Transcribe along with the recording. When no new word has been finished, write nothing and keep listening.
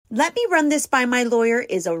Let me run this by my lawyer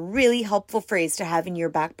is a really helpful phrase to have in your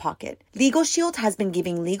back pocket. Legal Shield has been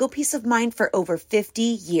giving legal peace of mind for over 50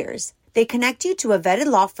 years. They connect you to a vetted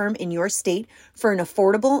law firm in your state for an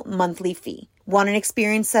affordable monthly fee. Want an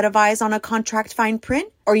experienced set of eyes on a contract fine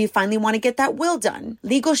print? Or you finally want to get that will done?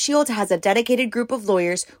 Legal Shield has a dedicated group of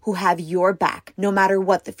lawyers who have your back, no matter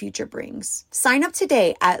what the future brings. Sign up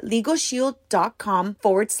today at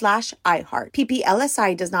LegalShield.com/iHeart.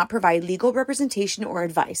 PPLSI does not provide legal representation or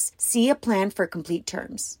advice. See a plan for complete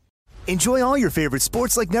terms. Enjoy all your favorite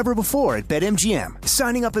sports like never before at BetMGM.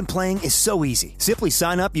 Signing up and playing is so easy. Simply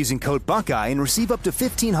sign up using code Buckeye and receive up to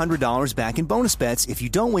 $1,500 back in bonus bets if you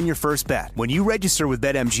don't win your first bet. When you register with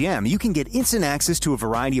BetMGM, you can get instant access to a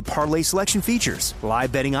variety of parlay selection features,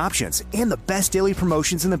 live betting options, and the best daily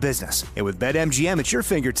promotions in the business. And with BetMGM at your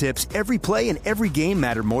fingertips, every play and every game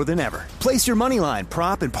matter more than ever. Place your moneyline,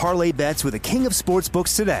 prop, and parlay bets with the king of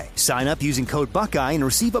sportsbooks today. Sign up using code Buckeye and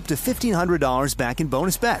receive up to $1,500 back in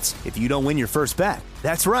bonus bets if you don't win your first bet.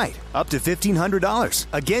 That's right, up to $1,500.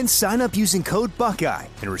 Again, sign up using code Buckeye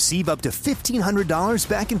and receive up to $1,500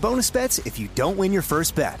 back in bonus bets if you don't win your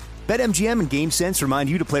first bet. BetMGM and GameSense remind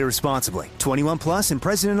you to play responsibly. 21 plus and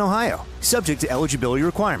present in Ohio. Subject to eligibility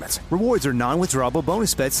requirements. Rewards are non-withdrawable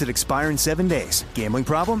bonus bets that expire in 7 days. Gambling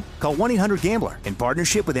problem? Call 1-800-GAMBLER in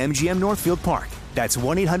partnership with MGM Northfield Park. That's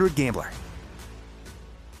 1-800-GAMBLER.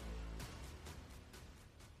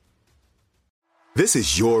 This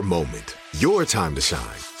is your moment, your time to shine,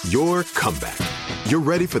 your comeback. You're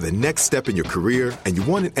ready for the next step in your career, and you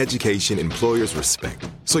want an education employers respect.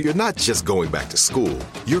 So you're not just going back to school,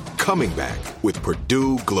 you're coming back with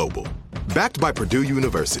Purdue Global. Backed by Purdue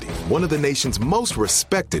University, one of the nation's most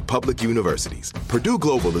respected public universities, Purdue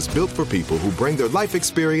Global is built for people who bring their life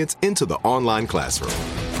experience into the online classroom.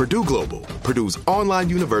 Purdue Global, Purdue's online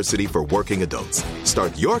university for working adults.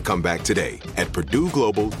 Start your comeback today at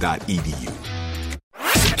purdueglobal.edu.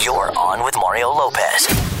 You're on with Mario Lopez.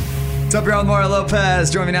 What's up, y'all? Mario Lopez.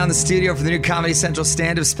 Join me now in the studio for the new Comedy Central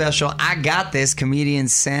stand-up special, I Got This, comedian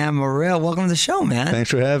Sam Morril. Welcome to the show, man. Thanks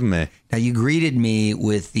for having me. Now, you greeted me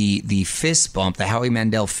with the fist bump, the Howie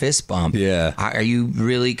Mandel fist bump. Yeah. Are you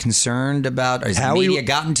really concerned about, has the media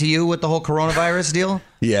gotten to you with the whole coronavirus deal?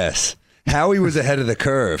 Yes. Howie was ahead of the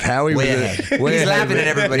curve. Howie was He's laughing at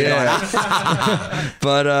everybody. Yeah.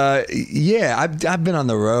 But yeah, I've been on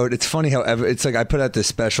the road. It's funny how it's like I put out this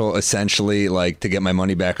special essentially like to get my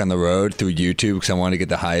money back on the road through YouTube because I want to get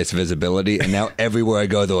the highest visibility. And now everywhere I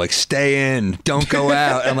go, they're like, "Stay in, don't go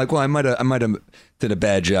out." I'm like, well, I might have did a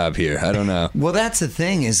bad job here. I don't know. Well, that's the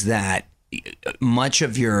thing is that much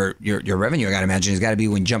of your revenue, I got to imagine, has got to be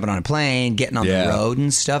when jumping on a plane, getting on the road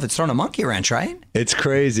and stuff. It's throwing a monkey wrench, right? It's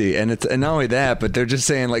crazy. And not only that, but they're just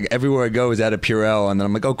saying like everywhere I go is at a Purell. And then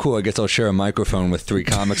I'm like, oh, cool. I guess I'll share a microphone with 3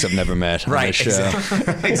 comics I've never met on this show.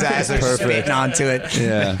 Exactly. They're spitting onto it.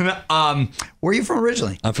 Yeah. Where are you from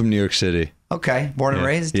originally? I'm from New York City. Okay. Born and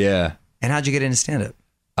raised? Yeah. And how'd you get into stand-up?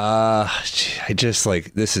 I just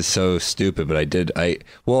like, this is so stupid, but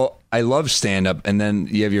I love stand-up, and then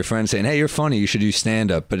you have your friends saying, hey, you're funny, you should do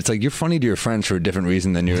stand-up. But it's like, you're funny to your friends for a different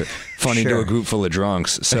reason than you're funny to a group full of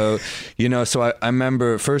drunks. So, so I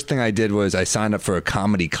remember first thing I did was I signed up for a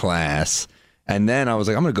comedy class. And then I was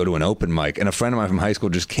like, I'm going to go to an open mic. And a friend of mine from high school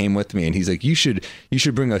just came with me. And he's like, you should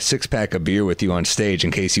bring a 6-pack of beer with you on stage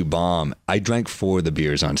in case you bomb. I drank 4 of the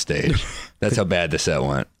beers on stage. That's how bad the set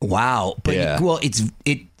went. Wow. But well, it's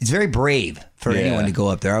very brave for anyone to go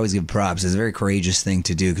up there. I always give props. It's a very courageous thing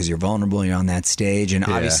to do because you're vulnerable and you're on that stage. And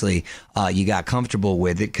obviously you got comfortable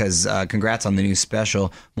with it because congrats on the new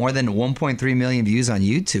special. More than 1.3 million views on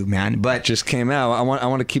YouTube, man. But just came out. I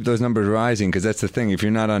want to keep those numbers rising because that's the thing. If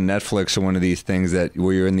you're not on Netflix or one of these things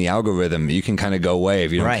where you're in the algorithm, you can kind of go away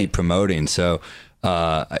if you don't keep promoting. So,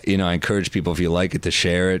 I encourage people, if you like it, to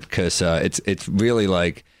share it because it's really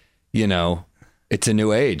like, it's a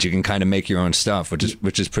new age. You can kind of make your own stuff,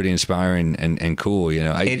 which is pretty inspiring and cool.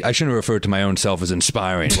 I shouldn't refer to my own self as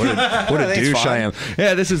inspiring. What a douche I am.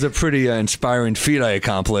 Yeah, this is a pretty inspiring feat I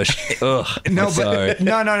accomplished. Ugh. No.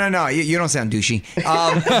 You don't sound douchey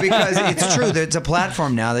because it's true. There's a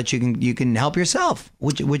platform now that you can help yourself,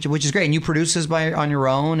 which is great. And you produce this on your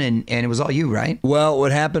own, and it was all you, right? Well,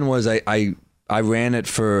 what happened was I ran it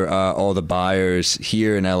for all the buyers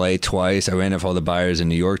here in LA twice. I ran it for all the buyers in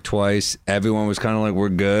New York twice. Everyone was kind of like, we're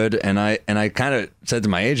good. And I kind of said to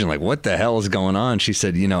my agent, like, what the hell is going on? She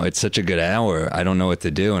said, it's such a good hour. I don't know what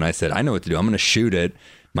to do. And I said, I know what to do. I'm going to shoot it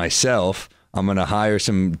myself. I'm going to hire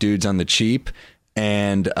some dudes on the cheap.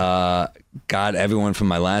 And got everyone from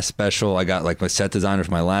my last special. I got like my set designer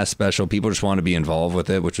for my last special. People just want to be involved with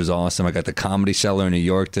it, which was awesome. I got the Comedy Cellar in New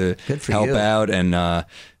York to help out. And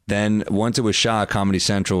Then once it was shot, Comedy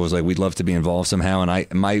Central was like, we'd love to be involved somehow.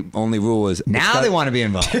 And my only rule was now they want to be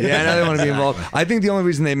involved. Yeah, now they want to be involved. I think the only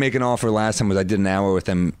reason they make an offer last time was I did an hour with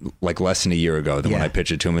them like less than a year ago than when I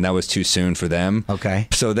pitched it to them, and that was too soon for them. Okay.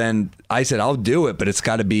 So then I said, I'll do it, but it's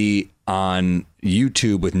got to be on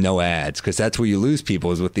YouTube with no ads, because that's where you lose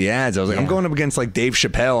people, is with the ads. I was like, I'm going up against like Dave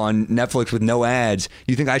Chappelle on Netflix with no ads.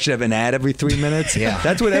 You think I should have an ad every 3 minutes? Yeah.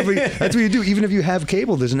 That's what you do. Even if you have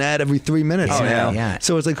cable, there's an ad every 3 minutes now. Yeah.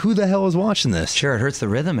 So it's like, who the hell is watching this? Sure, it hurts the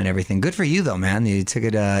rhythm and everything. Good for you though, man. You took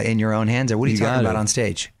it in your own hands. Or what are you talking about on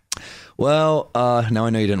stage? Well, now I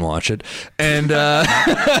know you didn't watch it, and not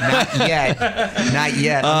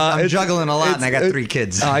yet. I'm juggling a lot, and I got 3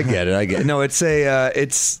 kids. I get it. No, it's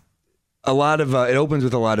a lot of it opens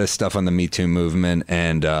with a lot of stuff on the Me Too movement,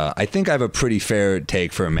 and I think I have a pretty fair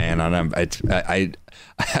take for a man on it. I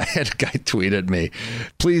had a guy tweet at me,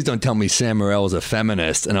 please don't tell me Sam Morril is a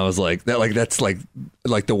feminist. And I was like, that's like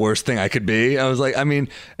the worst thing I could be. I was like, I mean,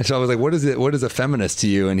 and so I was like, what is a feminist to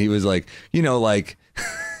you? And he was like,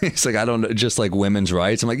 he's like, I don't know, just like women's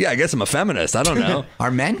rights. I'm like, yeah, I guess I'm a feminist. I don't know.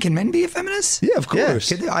 Can men be a feminist? Yeah, of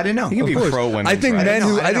course. Yeah. I didn't know. You can be pro women. I think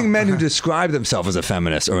right? men who describe themselves as a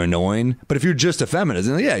feminist are annoying. But if you're just a feminist,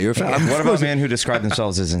 then yeah, you're a feminist. What about men who describe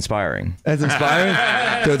themselves as inspiring? As inspiring?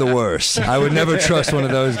 They're the worst. I would never trust one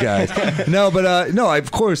of those guys. No, but no,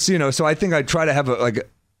 of course, so I think I try to have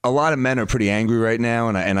a lot of men are pretty angry right now,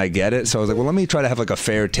 and I get it. So I was like, well, let me try to have like a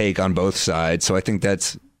fair take on both sides. So I think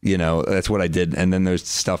that's what I did. And then there's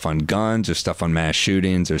stuff on guns, there's stuff on mass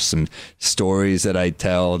shootings, there's some stories that I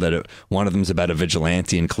tell one of them's about a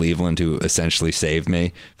vigilante in Cleveland who essentially saved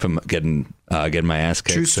me from getting my ass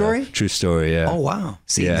kicked. True story? True story, yeah. Oh, wow.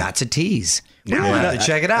 See, Yeah. that's a tease. Now we'll have to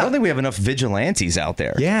check it out. I don't think we have enough vigilantes out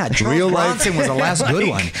there. Yeah, Charles Bronson was the last good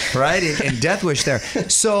one, right? In Death Wish there.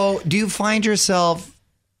 So do you find yourself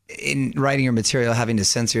in writing your material having to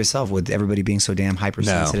censor yourself with everybody being so damn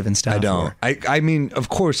hypersensitive and stuff? I don't. I mean, of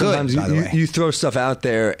course, sometimes you throw stuff out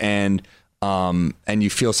there and you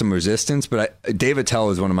feel some resistance. But Dave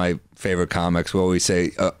Attell is one of my favorite comics. We always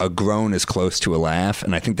say a groan is close to a laugh,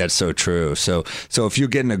 and I think that's so true. So if you're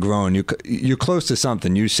getting a groan, you're close to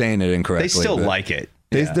something. You're saying it incorrectly. They still like it.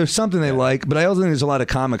 There's something they like, but I also think there's a lot of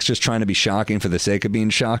comics just trying to be shocking for the sake of being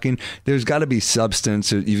shocking. There's got to be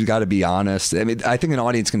substance. You've got to be honest. I mean, I think an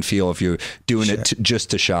audience can feel if you're doing it just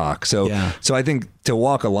to shock. So I think to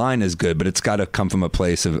walk a line is good, but it's got to come from a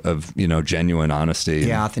place of genuine honesty.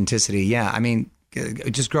 Yeah, authenticity. Yeah, I mean,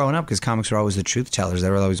 just growing up, because comics were always the truth tellers. They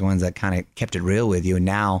were always the ones that kind of kept it real with you. And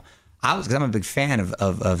now, because I'm a big fan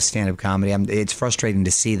of stand-up comedy, it's frustrating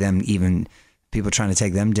to see them, even people trying to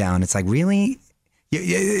take them down. It's like, really?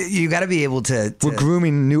 You got to be able to. We're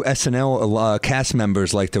grooming new SNL cast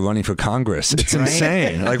members like they're running for Congress. It's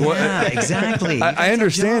insane. Like what? Yeah, exactly. I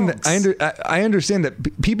understand that. I understand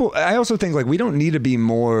that people. I also think like we don't need to be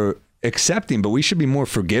more accepting, but we should be more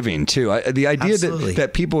forgiving too. The idea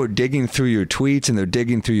that people are digging through your tweets and they're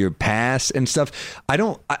digging through your past and stuff.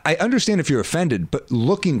 I understand if you're offended, but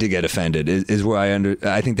looking to get offended is where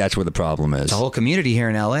I think that's where the problem is. The whole community here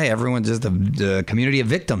in LA, everyone's just the community of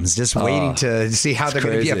victims, just waiting to see how they're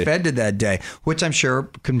going to be offended that day, which I'm sure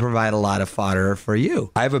can provide a lot of fodder for you.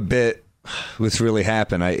 I have a bit. What's really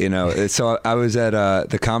happened? So I was at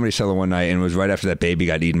the Comedy Cellar one night, and it was right after that baby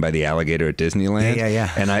got eaten by the alligator at Disneyland.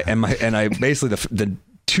 Yeah. And I basically the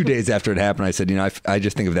 2 days after it happened, I said, I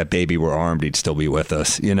just think if that baby were armed, he'd still be with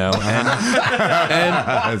us, And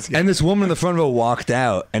this woman in the front row walked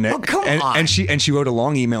out, and she wrote a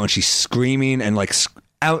long email, and she's screaming and like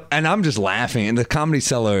out, and I'm just laughing. And the Comedy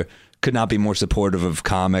Cellar could not be more supportive of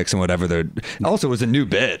comics and whatever they're. Also, it was a new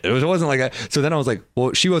bit. It wasn't like a. So then I was like,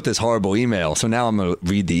 well, she wrote this horrible email, so now I'm gonna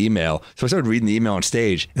read the email. So I started reading the email on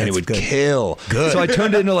stage, and it would kill. Good. So I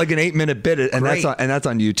turned it into like an 8-minute bit, and that's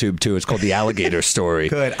on YouTube too. It's called The Alligator Story.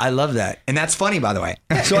 Good. I love that, and that's funny, by the way.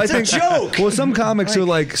 So I think joke. Well, some comics are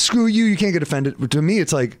like, screw you, you can't get offended. But to me,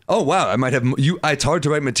 it's like, oh wow, I might have you. It's hard to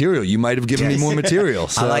write material. You might have given me more material.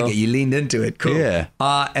 So. I like it. You leaned into it. Cool. Yeah.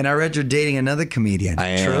 And I read you're dating another comedian. I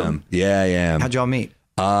am. Yeah, I am. How'd y'all meet?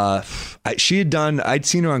 She had done. I'd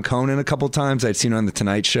seen her on Conan a couple times. I'd seen her on the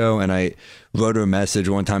Tonight Show, and I wrote her a message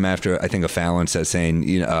one time after I think a Fallon set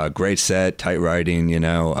saying, great set, tight writing.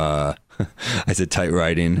 I said tight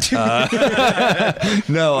writing.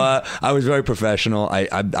 No, I was very professional.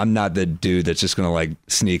 I'm not the dude that's just gonna like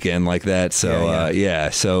sneak in like that. So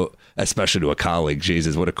So especially to a colleague,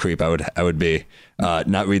 Jesus, what a creep I would be.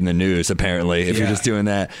 Not reading the news apparently if you're just doing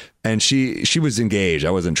that. And she was engaged.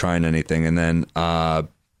 I wasn't trying anything. And then I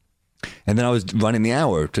was running the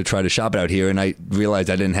hour to try to shop it out here, and I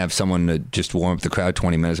realized I didn't have someone to just warm up the crowd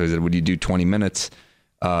 20 minutes. I said, would you do 20 minutes?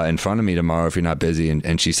 in front of me tomorrow if you're not busy.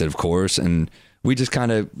 And she said, of course. And we just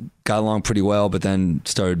kind of got along pretty well, but then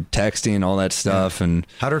started texting, all that stuff. Yeah. And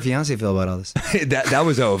how did her fiance feel about all this? that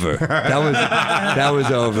was over. That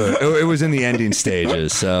was over. It was in the ending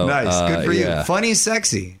stages. So nice, good for you. Funny,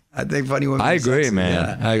 sexy. I think funny women. I agree, sexy.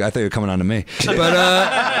 man. Yeah. I thought you were coming on to me, but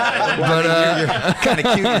you're kind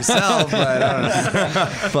of cute yourself. But I don't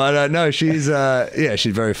know. But no, she's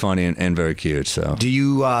she's very funny and very cute. So, do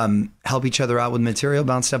you help each other out with material,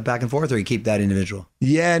 bounce stuff back and forth, or you keep that individual?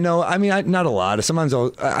 Yeah, no, I mean, not a lot. Sometimes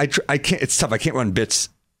I can't. It's tough. I can't run bits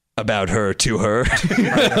about her to her.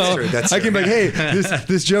 That's true. I can be like, hey,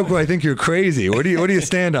 this joke where I think you're crazy. Where do you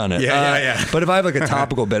stand on it? Yeah. But if I have like a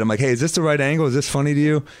topical bit, I'm like, hey, is this the right angle? Is this funny to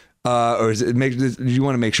you? Or is it do you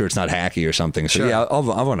want to make sure it's not hacky or something? So yeah, I'll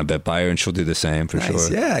run a bit by her and she'll do the same for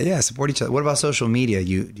sure. Yeah. Support each other. What about social media?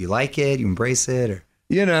 Do you like it? You embrace it? Or?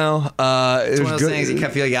 You know, it's one of those things you kind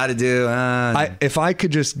of feel you got to do. If I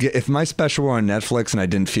could just if my special were on Netflix and I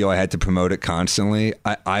didn't feel I had to promote it constantly,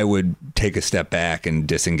 I would take a step back and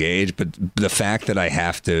disengage. But the fact that I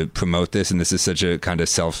have to promote this, and this is such a kind of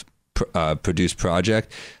self-produced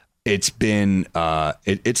project, it's been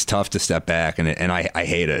it's tough to step back, and I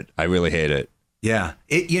hate it. I really hate it. Yeah,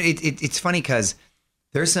 it's funny because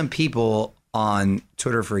there's some people on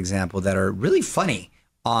Twitter, for example, that are really funny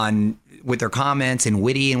with their comments and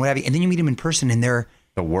witty and whatever, and then you meet them in person and they're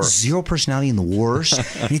the worst, zero personality and the worst.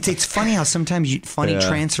 And it's funny how sometimes funny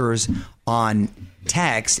transfers on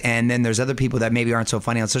text, and then there's other people that maybe aren't so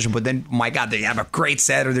funny on social, but then my God, they have a great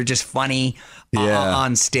set or they're just funny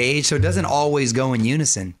on stage. So it doesn't always go in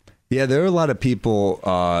unison. Yeah, there are a lot of people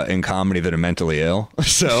in comedy that are mentally ill.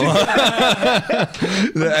 So I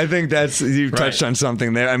think you've touched on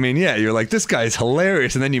something there. I mean, yeah, you're like, this guy's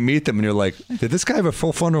hilarious. And then you meet them and you're like, did this guy have a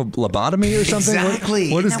full frontal lobotomy or something?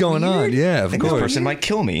 Exactly. What is going on? Yeah, of course. This person might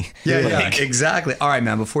kill me. Yeah, exactly. All right,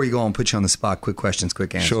 man, before you go on, put you on the spot. Quick questions,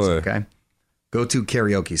 quick answers. Sure. Okay. Go-to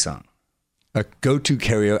karaoke song. A go-to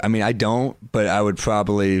karaoke? I mean, I don't, but I would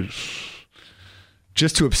probably...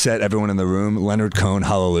 Just to upset everyone in the room, Leonard Cohen,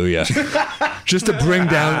 Hallelujah. just to bring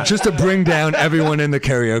down everyone in the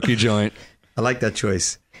karaoke joint. I like that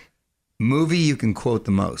choice. Movie you can quote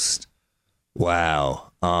the most.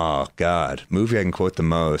 Wow. Oh God. Movie I can quote the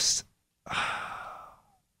most.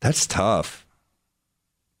 That's tough.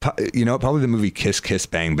 You know, probably the movie Kiss Kiss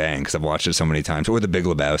Bang Bang, because I've watched it so many times. Or The Big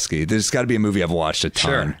Lebowski. There's got to be a movie I've watched a ton.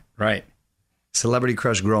 Sure. Right. Celebrity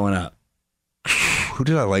crush growing up. Who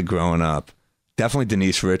did I like growing up? Definitely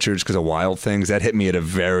Denise Richards because of Wild Things. That hit me at a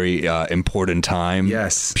very important time.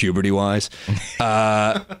 Yes. Puberty-wise.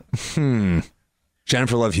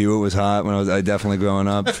 Jennifer Love Hewitt was hot when I definitely growing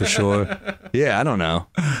up, for sure. Yeah, I don't know.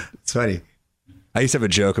 It's funny. I used to have a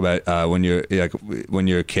joke about when you're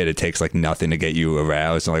a kid, it takes like nothing to get you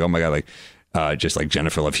aroused. And like, oh my God, like just like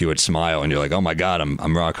Jennifer Love Hewitt smile, and you're like, oh my God,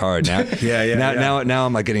 I'm rock hard now. Now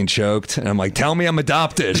I'm like getting choked, and I'm like, tell me I'm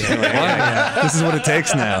adopted. Like, this is what it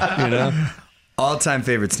takes now, you know? All-time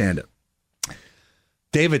favorite stand-up.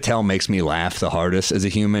 Dave Attell makes me laugh the hardest as a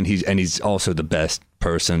human. He's also the best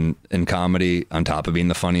person in comedy, on top of being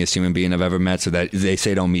the funniest human being I've ever met. So that they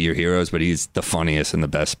say don't meet your heroes, but he's the funniest and the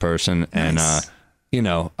best person. Nice. And you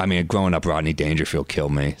know, I mean, growing up, Rodney Dangerfield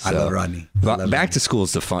killed me. So. I love Rodney. Back to School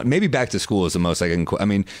is the fun. Maybe Back to School is the most I can. I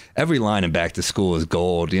mean, every line in Back to School is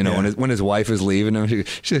gold. You know, when his wife is leaving him,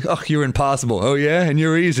 she's like, "Oh, you're impossible. Oh yeah, and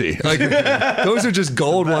you're easy." Like those are just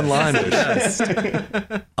gold one-liners.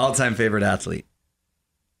 All-time favorite athlete.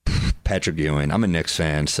 Patrick Ewing. I'm a Knicks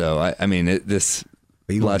fan, so I mean this.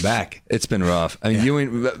 But you went back. It's been rough. I mean,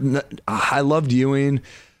 Ewing. I loved Ewing.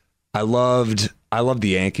 I loved the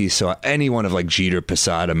Yankees. So any one of like Jeter,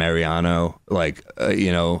 Posada, Mariano, like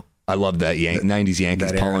you know, I love that 90s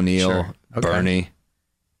Yankees. Paul O'Neill, sure. Okay. Bernie.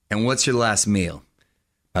 And what's your last meal?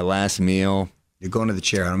 My last meal. You're going to the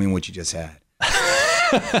chair. I don't mean what you just had.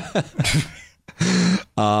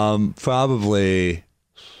 Probably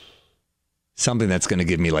something that's going to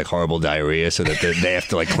give me like horrible diarrhea, so that they have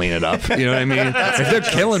to like clean it up. You know what I mean? If they're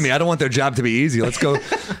killing me, I don't want their job to be easy. Let's go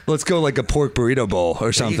like a pork burrito bowl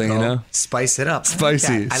or something. You know, spice it up.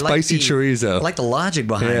 Spicy chorizo. I like the logic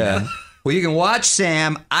behind that. Well, you can watch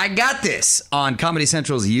Sam, I Got This, on Comedy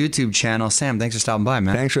Central's YouTube channel. Sam, thanks for stopping by,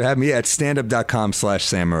 man. Thanks for having me at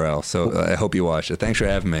standup.com/Sam Morril. So I hope you watch it. Thanks for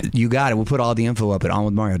having me. You got it. We'll put all the info up at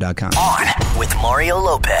onwithmario.com. On with Mario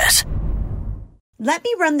Lopez. Let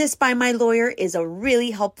me run this by my lawyer is a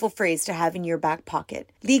really helpful phrase to have in your back pocket.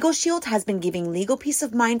 Legal Shield has been giving legal peace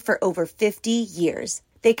of mind for over 50 years.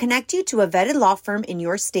 They connect you to a vetted law firm in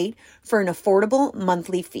your state for an affordable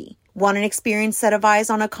monthly fee. Want an experienced set of eyes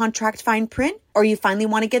on a contract fine print? Or you finally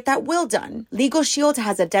want to get that will done? Legal Shield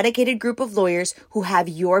has a dedicated group of lawyers who have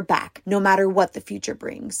your back, no matter what the future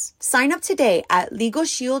brings. Sign up today at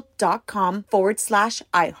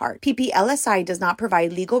LegalShield.com/iHeart. PPLSI does not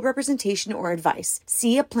provide legal representation or advice.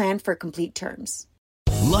 See a plan for complete terms.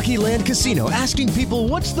 Lucky Land Casino, asking people,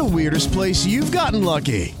 what's the weirdest place you've gotten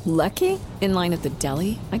lucky? Lucky? In line at the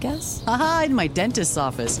deli, I guess? Aha, in my dentist's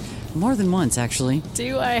office. More than once, actually.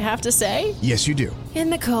 Do I have to say? Yes, you do. In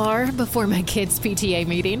the car before my kids' PTA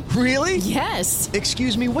meeting. Really? Yes.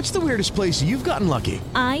 Excuse me, what's the weirdest place you've gotten lucky?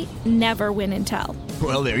 I never win and tell.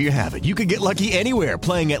 Well, there you have it. You can get lucky anywhere,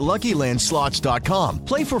 playing at LuckyLandSlots.com.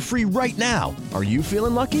 Play for free right now. Are you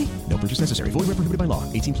feeling lucky? No purchase necessary. Void where prohibited by law.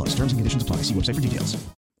 18 plus. Terms and conditions apply. See website for details.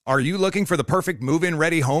 Are you looking for the perfect move-in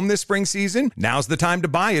ready home this spring season? Now's the time to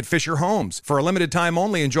buy at Fisher Homes. For a limited time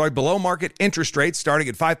only, enjoy below-market interest rates starting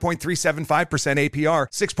at 5.375% APR,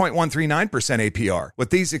 6.139% APR. With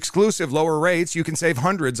these exclusive lower rates, you can save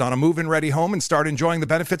hundreds on a move-in ready home and start enjoying the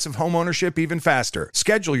benefits of home ownership even faster.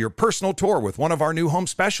 Schedule your personal tour with one of our new home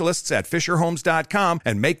specialists at FisherHomes.com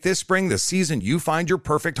and make this spring the season you find your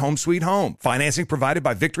perfect home sweet home. Financing provided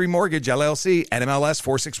by Victory Mortgage, LLC, NMLS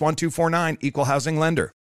 461249, Equal Housing Lender.